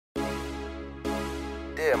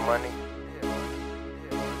Yeah, money.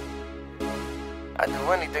 I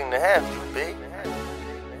do anything to have you, big.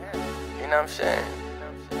 You know what I'm saying?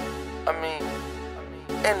 I mean,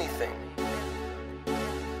 anything.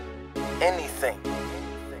 Anything.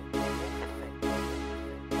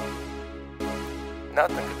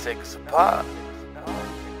 Nothing could take us apart.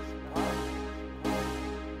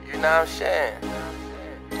 You know what I'm saying?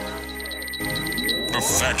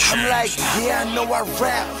 I'm like, yeah, I know I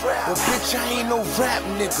rap, but bitch, I ain't no rap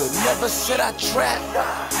nigga. Never said I trap.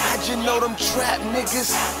 I just know them trap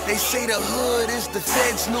niggas. They say the hood is the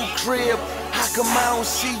Fed's new crib. How come I don't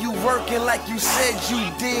see you working like you said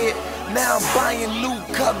you did? Now I'm buying new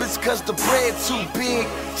cupboards cause the bread too big.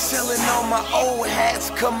 Selling all my old hats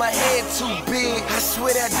cause my head too big. I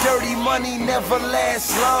swear that dirty money never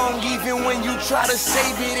lasts long. Even when you try to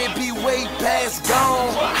save it, it be way past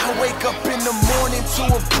gone. I wake up in the morning to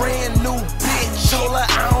a brand new bitch. Told her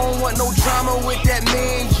I don't want no drama with that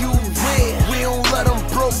man you with. We don't let them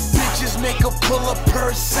broke bitches make her pull a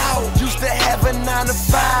purse out. Used to have a 9 to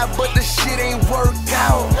 5, but the shit ain't work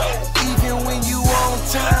out. Even when you on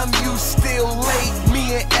time, you still late.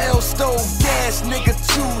 Me and L stole gas, nigga,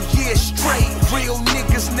 2 years straight. Real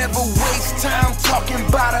niggas never waste time talking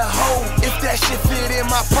about a hoe. If that shit fit in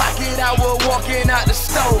my pocket, I was walking out the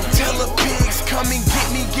store. Tell the pigs come and get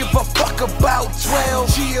me, give a fuck about 12.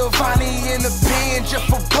 Giovanni in the pen just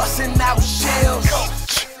for busting out shells.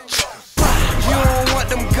 You don't want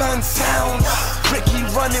them gun sounds. Ricky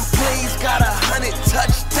running plays, got 100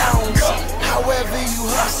 touchdowns. However you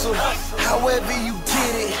hustle, however you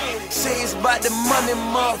get it. Say it's about the money,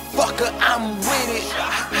 motherfucker, I'm with it.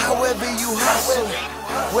 However you hustle,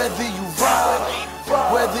 whether you rob,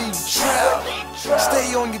 whether you trap,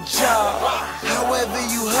 stay on your job. However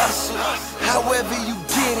you hustle, however you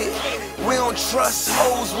get it. We don't trust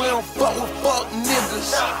hoes, we don't fuck with fuck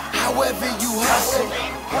niggas. However you hustle,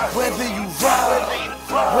 whether you rob,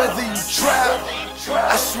 whether you trap,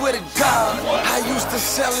 I swear to God, I used to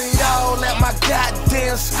sell it all at my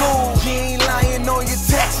goddamn school. You ain't lying on your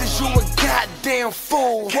taxes, you a goddamn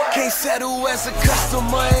fool. Can't settle as a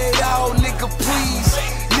customer at all, nigga, please.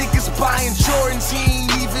 Niggas buying Jordans, he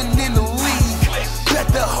ain't even in the league. Bet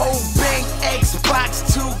the whole bank, Xbox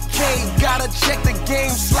 2K. Gotta check the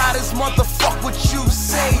game sliders, motherfuck what you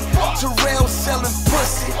say. Terrell selling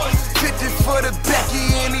pussy, 50 for the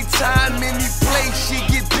Becky. Anytime, any place, she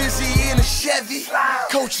get busy in a Chevy.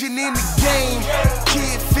 Coaching in the game,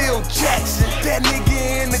 kid Phil Jackson. That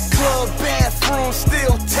nigga in the club bathroom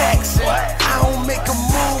still taxing. I don't make a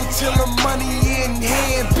move till the money in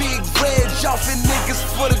hand. Big Reg offing niggas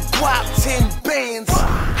for the guap, 10 bands.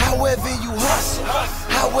 However you hustle,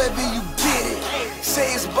 however you get it.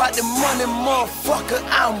 Say it's about the money, motherfucker,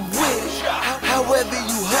 I'm with it. However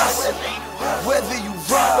you hustle, whether you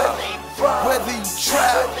rob, whether you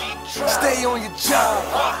trap, stay on your job.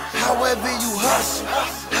 However you hustle,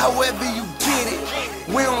 however you get it.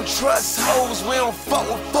 We don't trust hoes, we don't fuck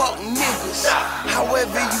with fuck niggas.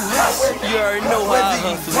 However you hustle, you already know how I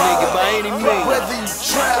hustle, nigga, by any means. Whether you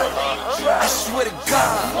trap, I swear to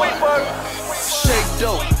God. Shake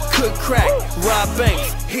dope, cook crack, rob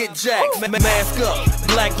banks, hit jacks, mask up,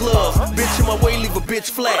 black gloves, bitch in my way, leave a bitch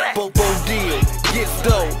flat. Bobo deal, get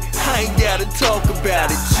dope, I ain't gotta talk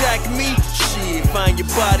about it. Jack me, shit, find your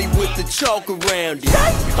body with the chalk around it.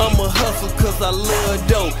 I'ma hustle cause I love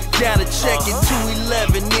dope, gotta check it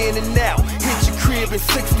 211 in and out. Hit your crib in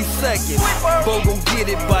 60 seconds. Bo gon' get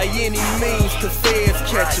it by any means. The feds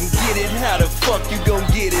catch him, get it. How the fuck you gon'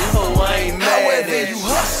 get it, ho? I ain't mad at however you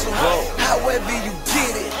hustle, however you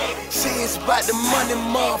get it. Say it's about the money,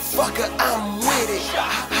 motherfucker, I'm with it.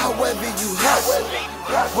 However you hustle,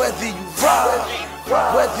 whether you rob,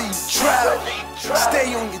 whether you trap,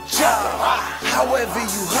 stay on your job. However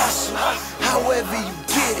you hustle, however you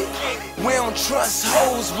get it. We don't trust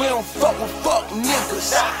hoes, we don't fuck with fuck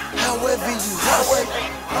niggas. However you hustle,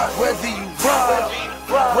 whether you rob,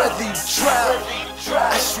 whether you trap,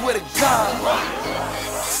 I swear to God.